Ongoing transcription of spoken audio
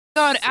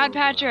God, So add good.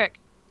 Patrick.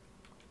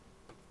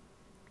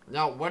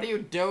 No, what are you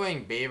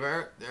doing,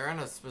 Beaver? They're in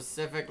a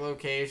specific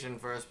location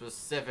for a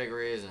specific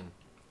reason.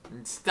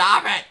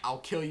 Stop it! I'll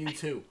kill you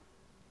too.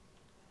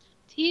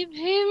 TP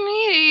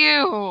me to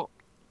you.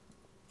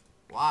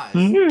 Why?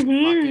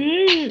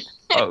 Fucking,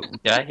 Oh,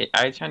 did I hit?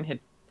 I was trying to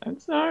hit. I'm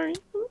sorry.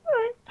 I'm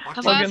sorry. Cause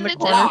fucking Look I in was the an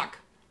corner. attempt. block!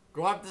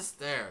 Go up the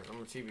stairs. I'm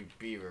gonna TP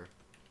Beaver.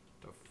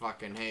 To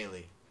fucking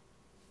Haley.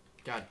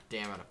 God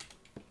damn it.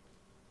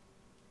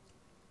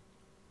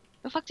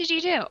 The fuck did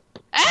you do?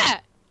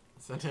 Ah!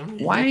 Send him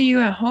to Why are you.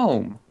 you at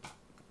home?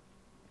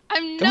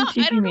 I'm Don't not.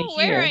 I TP don't me know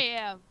where I here.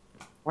 am.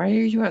 Why are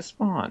you at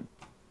spawn?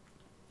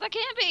 That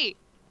can't be.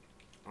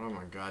 Oh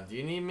my god, do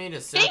you need me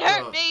to set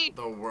hurt me.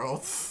 the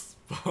world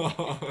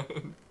spawn?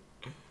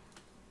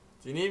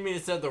 Do you need me to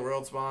set the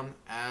world spawn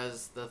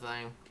as the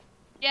thing?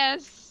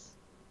 Yes.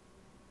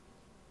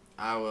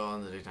 I will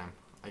in the daytime.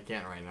 I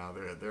can't right now.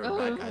 There are Oh,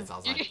 bad guys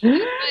outside.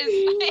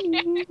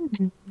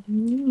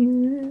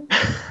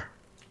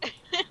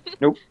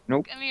 Nope,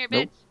 nope, Come here, bitch.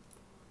 nope.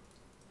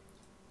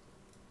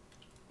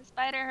 The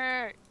spider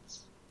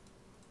hurts.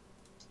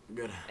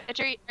 Good.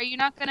 Bitch, are you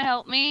not gonna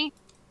help me?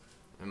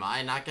 Am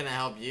I not gonna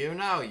help you?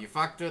 No, you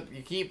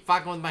keep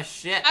fucking with my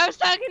shit. I was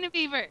talking to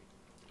Beaver.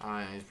 Oh,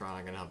 yeah, he's probably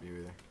not gonna help you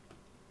either.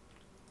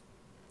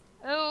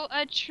 Oh,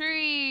 a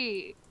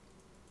tree.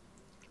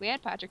 Can we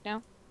add Patrick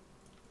now?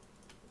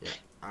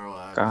 I will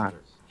add God.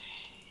 Patrick.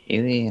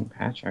 Haley and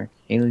Patrick.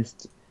 Haley's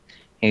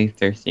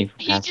thirsty for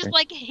He Patrick. just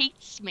like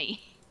hates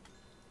me.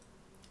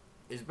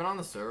 He's been on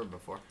the server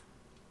before.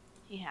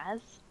 He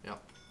has?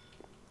 Yep.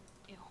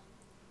 Ew.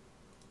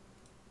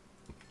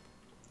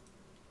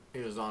 He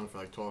was on for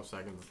like 12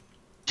 seconds.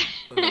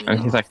 And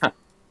he's like, huh,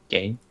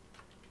 gay.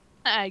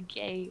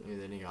 Gay.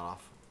 And then he got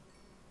off.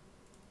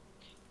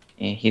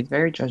 Yeah, he's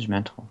very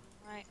judgmental.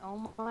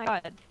 Oh my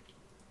god.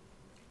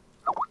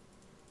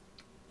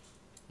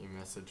 He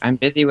messaged I'm me.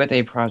 busy with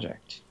a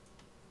project.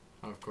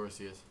 Oh, of course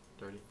he is.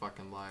 Dirty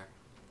fucking liar.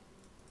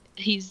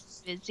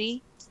 He's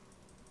busy.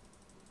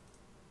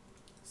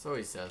 So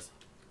he says.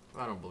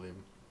 I don't believe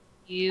him.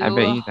 You I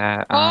bet you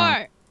that.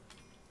 are.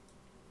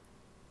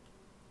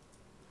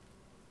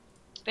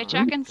 Bitch,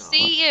 I Oh, can God.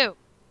 see you.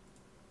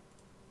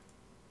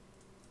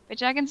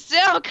 Bitch, I can see.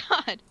 Oh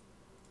god.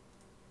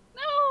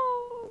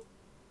 No.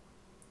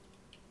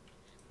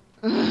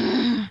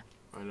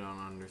 I don't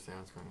understand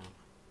what's going on.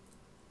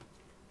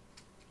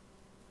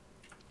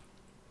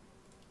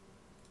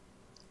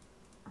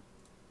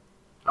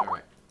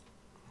 Alright.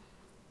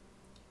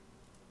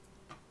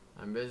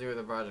 I'm busy with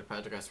a project,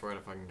 Patrick, I swear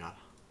to fucking God.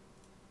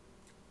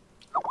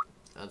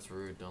 That's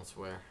rude, don't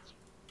swear.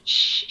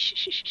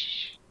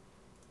 Shh.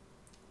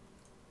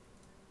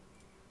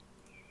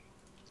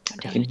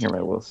 I can hear my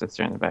little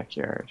sister in the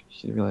backyard.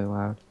 She's really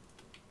loud.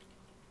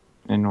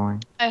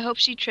 Annoying. I hope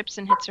she trips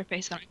and hits her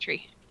face on a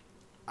tree.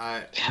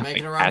 Alright, Yeah,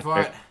 making a like run for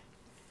it. Patrick.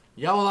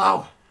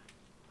 YOLO!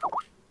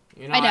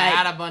 You know, I I died.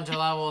 had a bunch of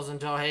levels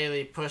until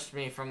Haley pushed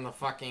me from the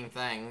fucking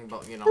thing,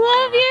 but you know, Love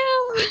whatever.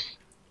 you.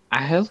 I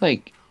had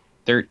like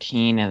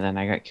 13 and then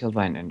I got killed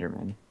by an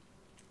Enderman.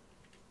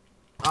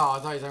 Oh, I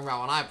thought you were talking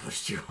about when I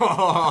pushed you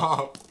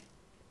off.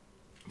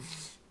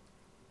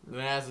 Then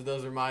I said,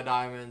 those are my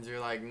diamonds. You're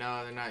like,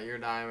 no, they're not your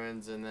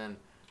diamonds. And then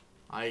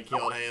I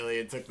killed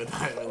Haley and took the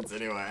diamonds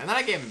anyway. And then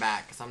I gave them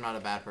back, because I'm not a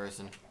bad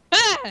person.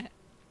 I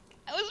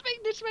was being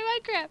ditched by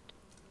Minecraft.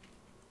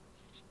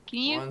 Can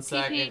you 1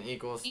 second TP?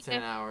 equals TP?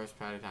 10 hours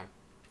patty time.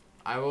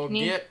 I will Can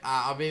you- get,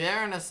 I'll be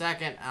there in a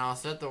second, and I'll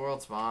set the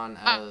world spawn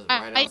as right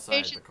I'm outside the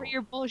patient for core.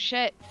 your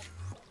bullshit.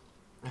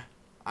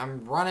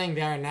 I'm running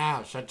there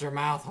now. Shut your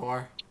mouth,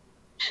 whore.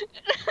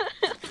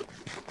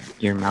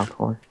 Your mouth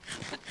whore.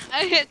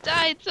 I had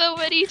died so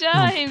many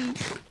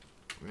times.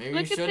 Maybe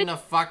Look you at shouldn't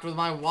have fucked with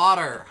my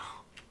water.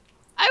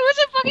 I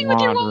wasn't fucking with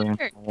your Water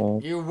water. and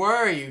hole. You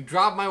were. You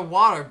dropped my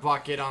water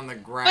bucket on the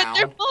But ground.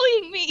 they're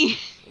bullying me.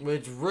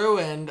 Which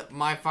ruined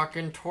my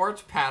fucking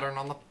torch pattern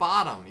on the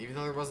bottom, even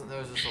though there was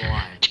just a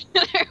line.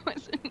 There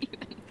wasn't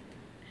even.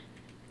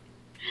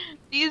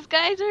 These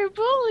guys are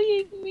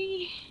bullying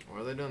me.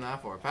 What are they doing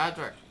that for?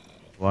 Patrick,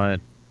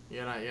 What? you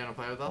gonna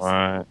play with us?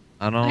 What?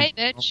 I don't, Hey,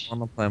 I bitch. don't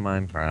want to play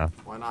Minecraft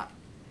Why not?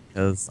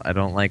 because I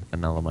don't like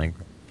vanilla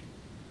Minecraft.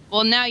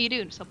 Well, now you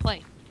do, so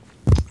play.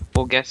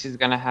 Well, guess who's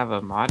gonna have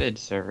a modded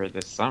server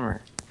this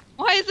summer?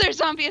 Why is there a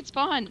zombie at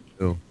spawn?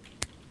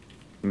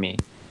 Me.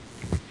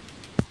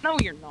 No,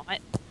 you're not.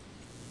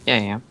 Yeah, I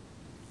am.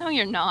 No,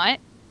 you're not.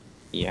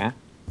 Yeah.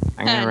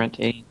 I'm gonna rent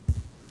a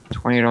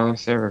 $20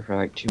 server for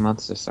like 2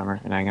 months this summer,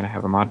 and I'm gonna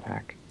have a mod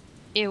pack.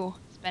 Ew,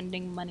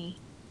 spending money.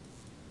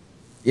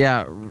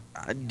 Yeah,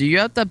 do you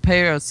have to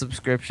pay a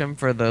subscription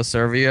for the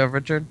server you have,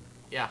 Richard?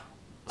 Yeah.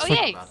 Oh, That's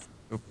not yay. bad.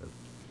 Stupid.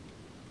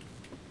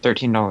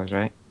 $13,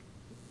 right?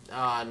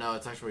 No,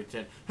 it's actually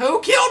 10.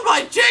 Who killed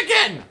my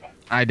chicken?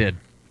 I did.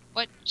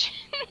 What?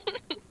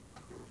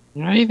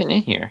 You're not even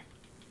in here.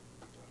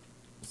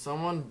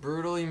 Someone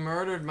brutally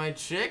murdered my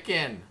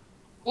chicken.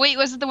 Wait,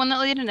 was it the one that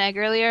laid an egg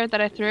earlier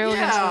that I threw?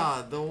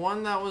 Yeah, the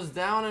one that was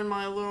down in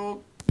my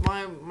little,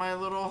 my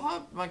little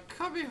hub, my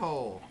cubby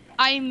hole.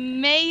 I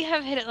may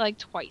have hit it like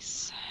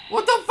twice.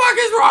 What the fuck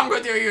is wrong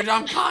with you, you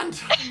dumb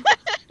cunt?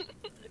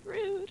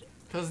 Rude.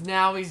 Cause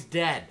now he's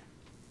dead.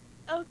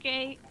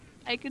 Okay,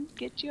 I can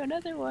get you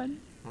another one.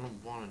 I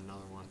don't want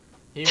another one.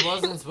 He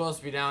wasn't supposed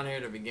to be down here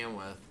to begin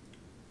with.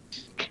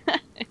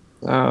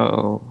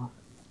 So,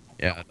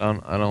 Yeah, I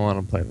don't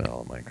want to play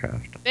vanilla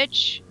Minecraft.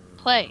 Bitch,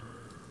 play.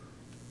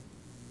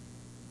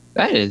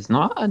 that is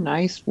not a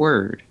nice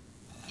word.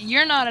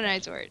 You're not a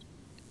nice word.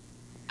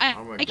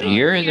 Oh my I God. can't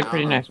Deer is hear a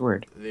pretty you. nice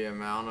word. The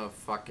amount of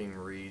fucking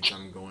reeds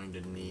I'm going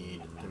to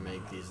need to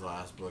make these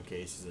last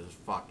bookcases is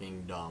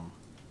fucking dumb.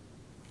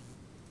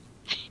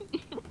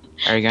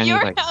 Are you gonna Your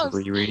need like house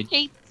reread?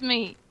 hates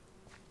me.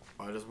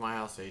 Why does my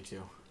house hate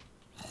you?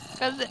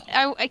 Because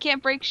I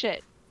can't break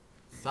shit.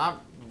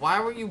 Stop. Why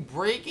were you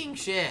breaking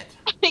shit?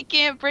 I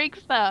can't break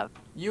stuff.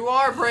 You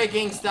are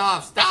breaking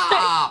stuff.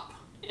 Stop.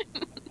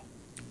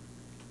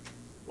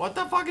 What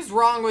the fuck is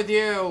wrong with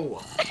you?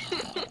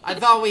 I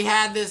thought we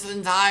had this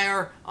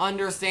entire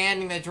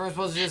understanding that you were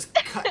supposed to just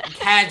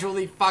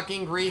casually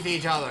fucking grief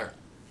each other.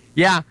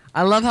 Yeah,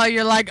 I love how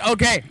you're like,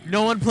 okay,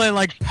 no one play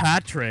like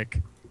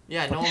Patrick.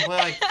 Yeah, no one play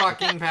like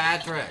fucking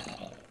Patrick.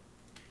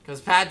 Because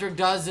Patrick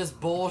does this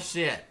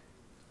bullshit.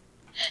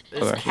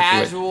 This Okay,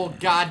 casual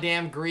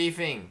goddamn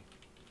griefing.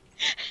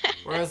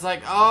 Where it's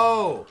like,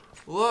 oh,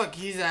 look,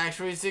 he's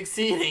actually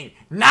succeeding.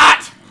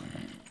 Not!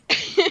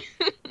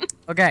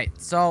 Okay,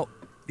 so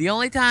the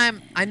only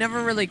time I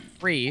never really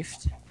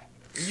griefed.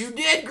 You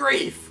did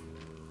grief!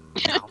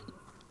 No.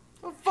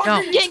 What the fuck No.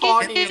 are you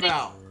talking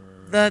about?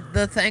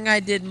 The thing I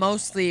did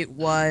mostly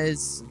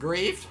was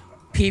Griefed?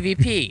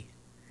 PvP.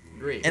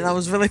 Grief. And I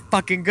was really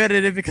fucking good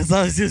at it because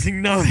I was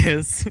using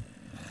Notice.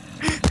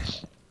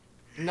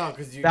 No,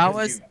 because you... That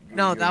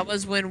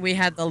was when we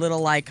had the little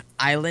like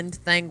island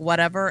thing,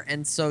 whatever,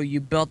 and so you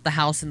built the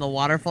house in the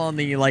waterfall and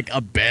then you like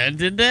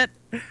abandoned it.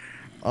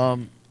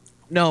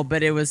 No,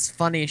 but it was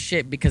funny as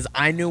shit because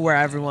I knew where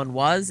everyone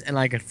was and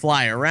I could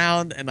fly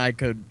around and I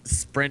could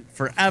sprint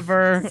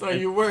forever. So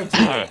you were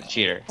cheating.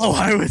 Cheater. Oh,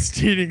 I was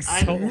cheating so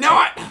I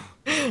know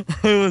it!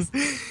 I was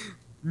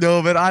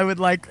no, but I would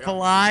like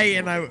fly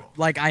and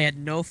I had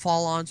no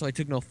fall on, so I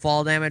took no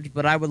fall damage,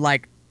 but I would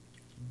like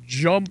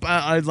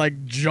I'd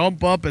like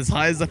jump up as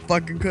high as I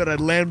fucking could.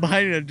 I'd land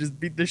behind you and just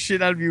beat the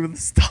shit out of you with a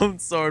stone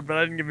sword, but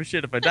I didn't give a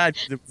shit if I died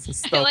because it was a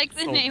stone I like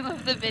the sword. name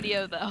of the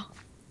video though.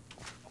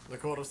 The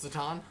Code of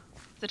Sah-Tahn?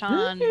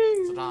 Sah-Tahn.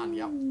 Sah-Tahn,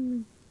 yep.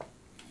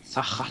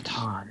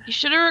 Sah-Tahn. You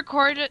should have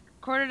recorded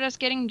us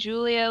getting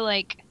Julia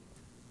like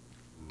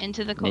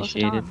into the Code of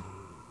Initiated. Sah-Tahn.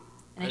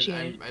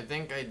 Initiated. I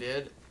think I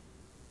did.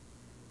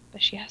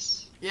 But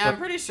yes. Yeah, I'm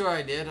pretty sure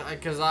I did,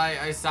 because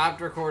I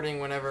stopped recording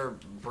whenever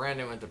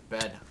Brandon went to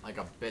bed, like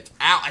a bitch.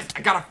 Ow,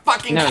 I got a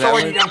fucking No, that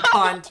sword, you was- dumb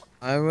cunt!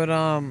 I would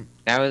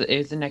It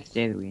was the next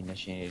day that we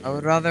initiated. I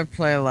would rather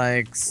play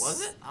like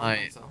Was it? I don't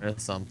think Smite so. or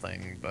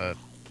something, but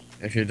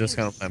if you're just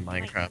gonna play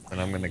Minecraft, then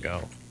I'm gonna go.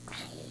 Where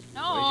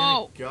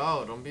No. you gonna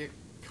go? Don't be a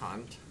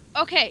cunt.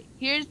 Okay,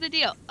 here's the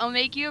deal. I'll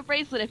make you a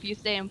bracelet if you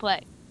stay and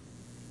play.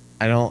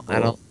 I don't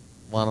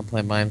want to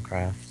play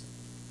Minecraft.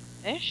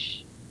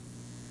 Fish?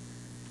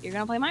 You're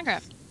gonna play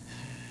Minecraft.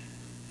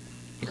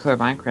 You play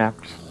Minecraft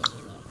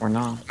or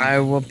not? I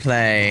will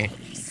play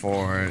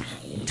for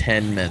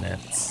 10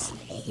 minutes,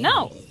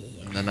 No.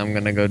 and then I'm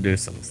gonna go do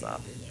some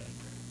stuff.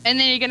 And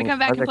then you're gonna Well, come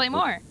back and other play cool.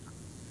 more.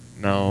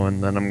 No,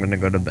 and then I'm gonna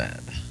go to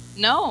bed.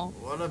 No.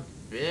 What a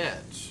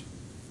bitch.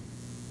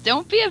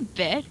 Don't be a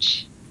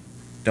bitch.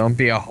 Don't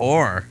be a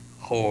whore.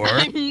 Whore.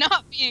 I'm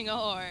not being a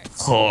whore.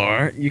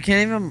 Whore. You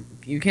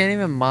can't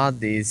even mod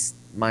these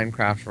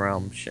Minecraft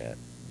realm shit.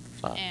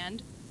 Fuck.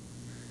 And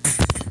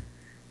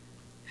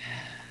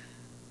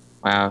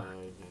Wow.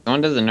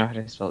 Someone doesn't know how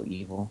to spell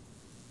evil.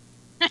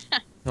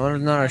 No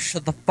one knows how to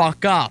shut the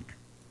fuck up.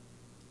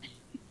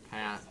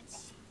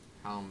 Pants.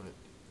 Helmet.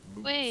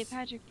 Boots. wait,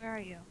 Patrick, where are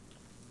you?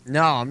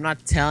 No, I'm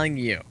not telling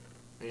you.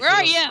 He Where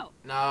are should've- you?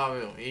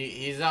 No,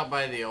 he's out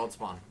by the old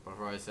spawn,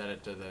 before I set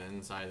it to the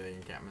inside of the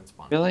encampment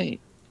spawn. Really,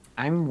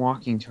 I'm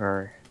walking to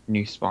our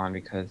new spawn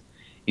because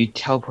you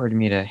teleported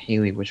me to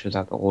Haley, which was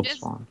at the old Just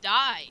spawn.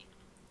 die.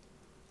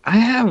 I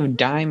have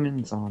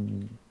diamonds on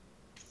me.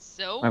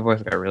 So? My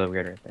voice got really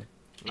weird right there.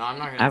 No, I'm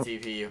not gonna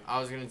TP you. I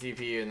was gonna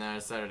TP you and then I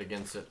set it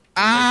against it.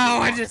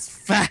 Ow, I just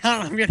fell.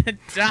 I'm gonna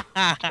die.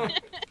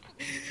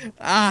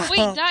 Ow. Wait,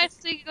 die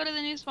so you can go to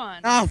the new spawn.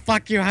 Oh,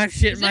 fuck you. I have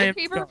shit Is in my there a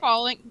creeper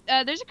following?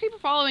 There's a creeper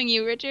following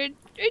you, Richard.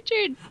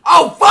 Richard.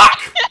 Oh,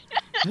 fuck!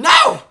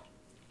 No!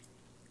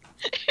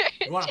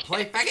 You wanna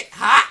play faggot?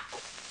 Ha!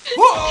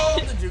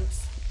 Whoa, the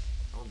jukes.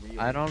 Oh, really?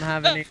 I don't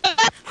have any. No,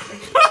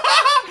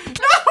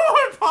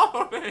 I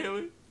followed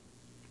Haley.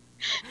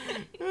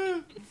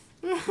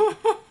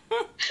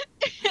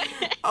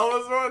 I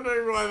was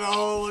wondering why the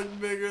hole looked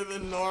bigger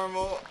than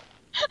normal.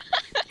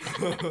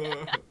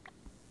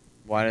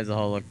 Why does the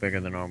hole look bigger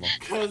than normal?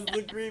 Because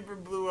the creeper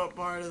blew up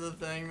part of the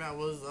thing that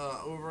was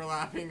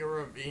overlapping a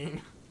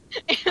ravine.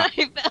 And I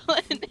fell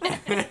in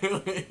it.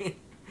 Haley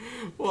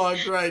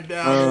walked right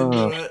down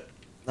into it.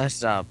 Let's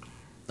stop.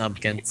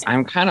 Numpkins.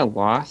 I'm kind of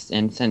lost,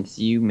 and since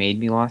you made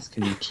me lost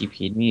because you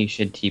TP'd me, you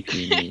should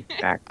TP me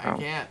back I home.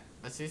 can't.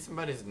 I see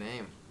somebody's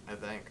name, I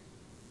think.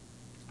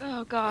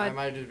 Oh It god.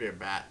 might just be a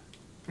bat.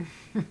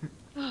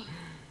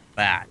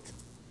 Bat.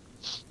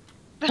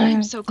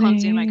 I'm so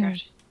clumsy in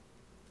Minecraft.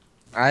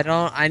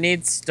 I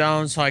need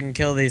stone so I can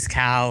kill these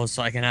cows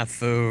so I can have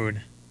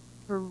food.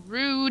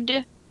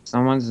 Rude.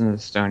 Someone's in the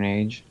Stone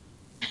Age.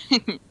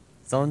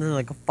 Someone's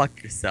like, go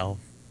fuck yourself.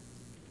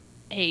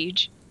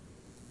 Age.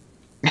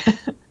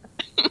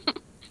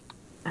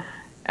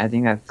 I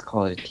think that's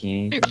called a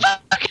teenager.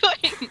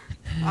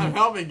 I'm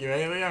helping you,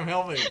 Haley. I'm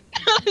helping.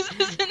 This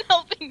isn't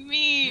helping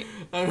me.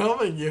 I'm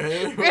helping you,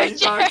 Haley. What are you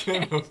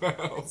talking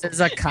about? This is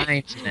a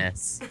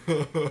kindness.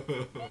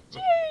 Richard.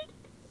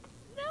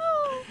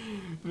 No.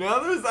 Now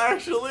there's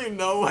actually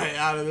no way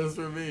out of this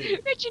for me.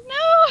 Richard,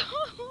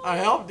 no. I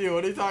helped you.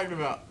 What are you talking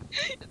about?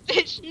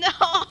 Bitch,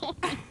 no.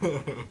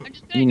 I'm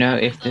just gonna You know,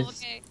 kill if myself,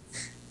 this- okay?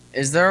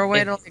 Is there a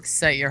way to like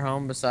set your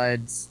home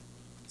besides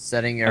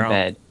setting your A home?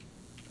 bed.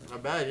 I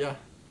bet, yeah.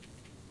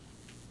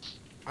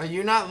 Are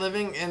you not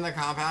living in the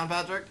compound,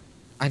 Patrick?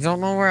 I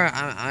don't know where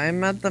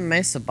I'm at the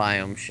mesa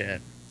biome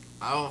shit.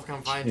 I will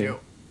come find Shit. you.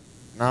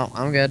 No,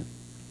 I'm good.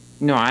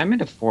 No, I'm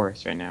in a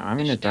forest right now. I'm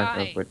in a Just dark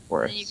die, oakwood and then you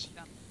forest.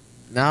 can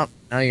come.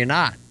 No, you're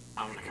not.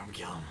 I'm gonna come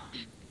kill him.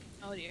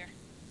 Oh dear.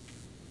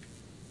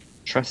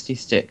 Trusty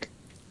stick.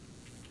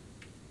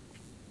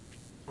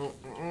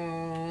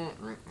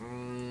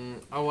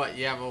 Oh, what?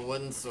 You have a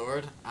wooden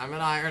sword? I'm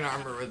an iron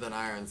armor with an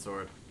iron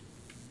sword.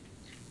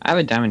 I have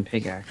a diamond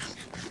pickaxe.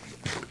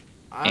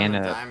 I have And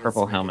a diamond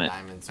purple to make a helmet.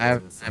 diamond I have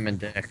sword and stuff. diamond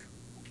dick.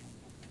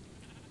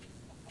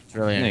 It's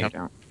really No, you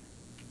uncomfortable.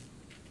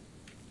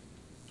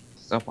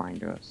 don't. Stop lying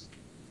to us.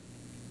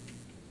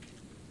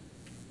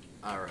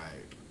 Alright.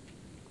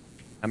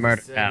 I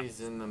murdered The cow.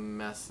 city's in the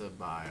Mesa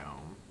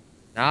biome.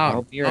 No,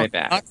 I'll be right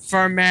back. Look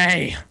for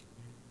me.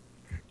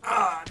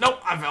 Nope,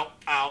 I fell.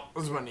 Ow,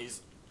 those are my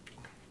knees.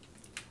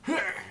 I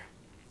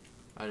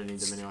didn't need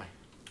them anyway.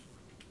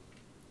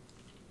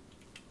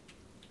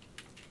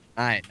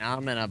 Alright, now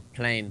I'm in a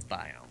plains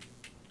biome.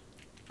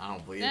 I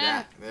don't believe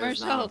Yeah, that. There's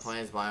not a Marcel's.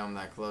 plains biome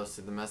that close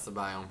to the Mesa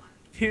biome.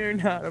 You're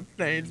not a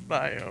plains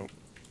biome.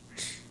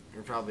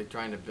 You're probably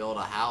trying to build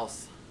a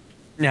house.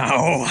 No,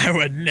 I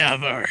would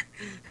never.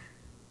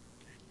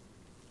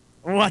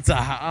 What's a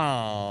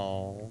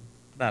oh?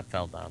 That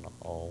fell down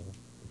a hole.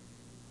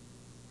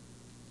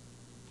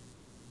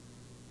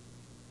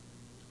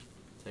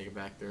 Take it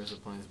back. There's a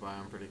plains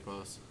biome pretty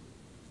close.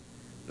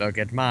 Look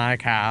at my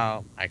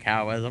cow. My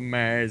cow is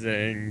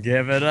amazing.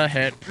 Give it a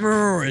hit.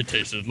 It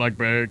tastes like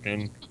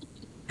bacon.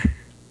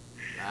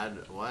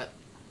 What?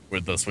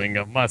 With the swing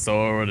of my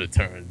sword, it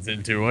turns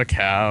into a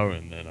cow,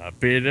 and then I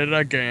beat it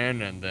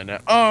again, and then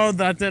oh,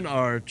 that's an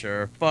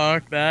archer.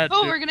 Fuck that.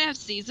 Oh, we're gonna have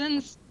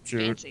seasons.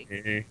 Shoot Fancy.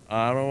 me.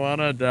 I don't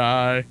wanna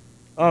die.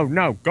 Oh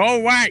no, go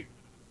away!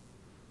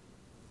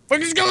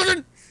 Fucking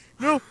skeleton!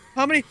 No,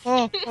 how many?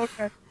 Oh,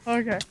 okay,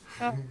 okay.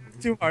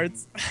 2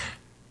 hearts.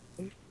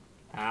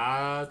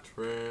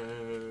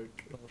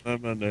 Patrick.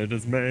 Lemonade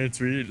is made,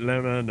 sweet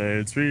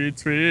lemonade, sweet,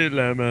 sweet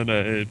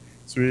lemonade.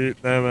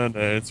 Sweet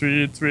lemonade,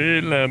 sweet,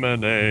 sweet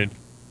lemonade.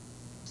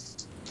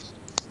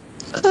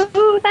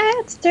 Oh,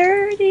 that's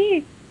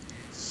dirty.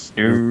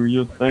 Do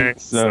you think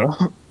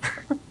so?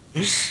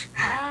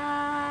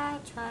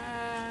 Patrick.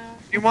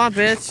 You want,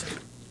 bitch?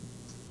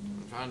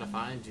 I'm trying to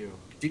find you.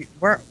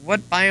 What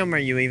biome are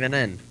you even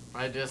in?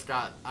 I'm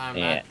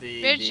Yeah. at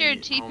the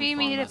Richard, the home TP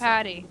me farm to Mesa.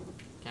 Patty.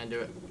 Can't do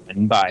it.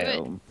 And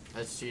biome.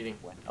 That's cheating.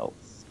 What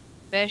else?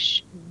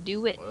 Fish,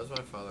 do it. What does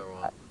my father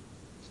want?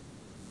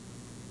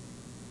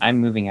 I'm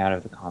moving out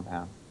of the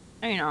compound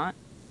No, you're not.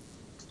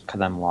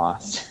 because I'm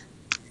lost.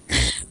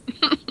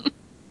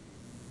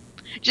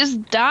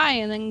 Just die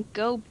and then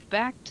go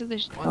back to the.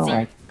 One Oh,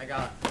 sec. I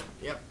got it.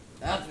 Yep.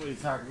 That's what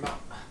he's talking about.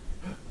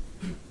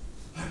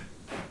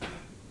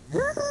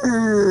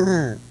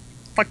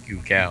 Fuck you,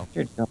 cow.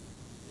 Here, go.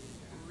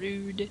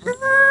 Rude.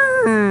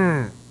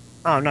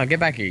 Oh no, get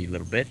back here, you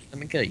little bitch. Let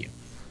me kill you.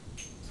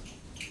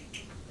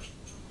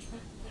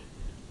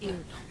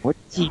 What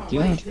is he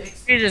doing?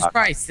 Jesus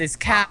Christ, this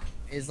cat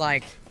is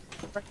like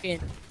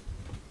freaking.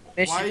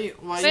 Why are Wait,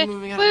 you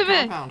moving out of the wait.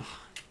 compound?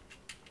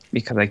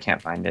 Because I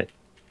can't find it.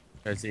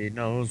 Because he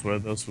knows where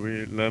the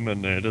sweet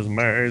lemonade is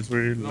made,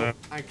 sweet Nope,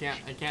 I can't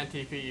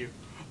TP you.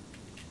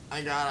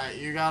 I gotta,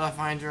 you gotta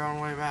find your own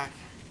way back.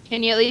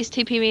 Can you at least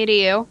TP me to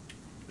you?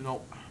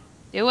 Nope,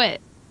 Do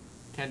it.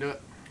 can't do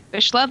it.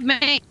 Fish love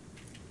me.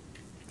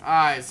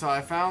 Alright, so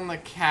I found the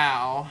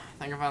cow.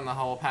 I think I found the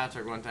hole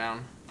Patrick went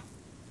down.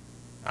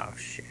 Oh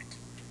shit.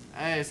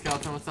 Hey,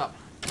 skeleton, what's up?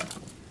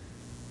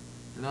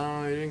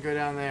 No, you didn't go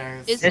down there.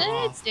 It's Isn't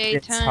off.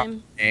 it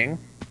daytime? Dang.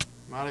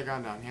 Might have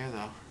gone down here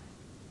though.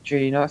 Drew,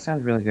 you know what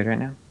sounds really good right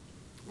now?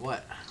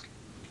 What?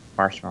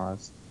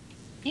 Marshmallows.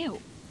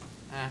 Ew.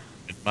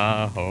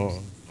 My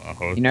home. My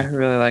home. You know who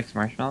really likes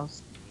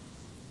marshmallows?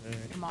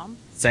 Your mom.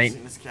 Saint.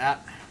 Seen this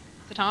cat?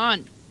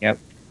 Sah-Tahn.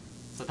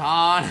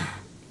 Sah-Tahn.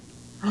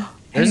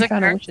 There's Hey, a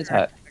found a character witch's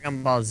hut. in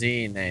Dragon Ball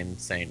Z named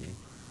Satan.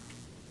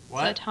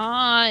 What?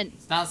 Sah-Tahn.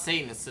 It's not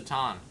Satan, it's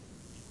Sah-Tahn.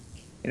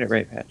 Get it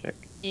right, Patrick.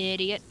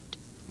 Idiot.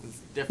 It's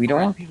different. We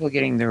don't want people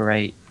getting the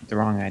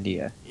wrong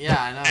idea.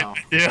 Yeah, I know.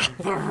 Yeah.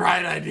 The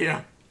right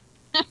idea.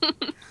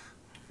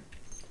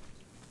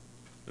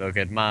 Look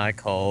at my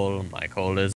coal. My coal is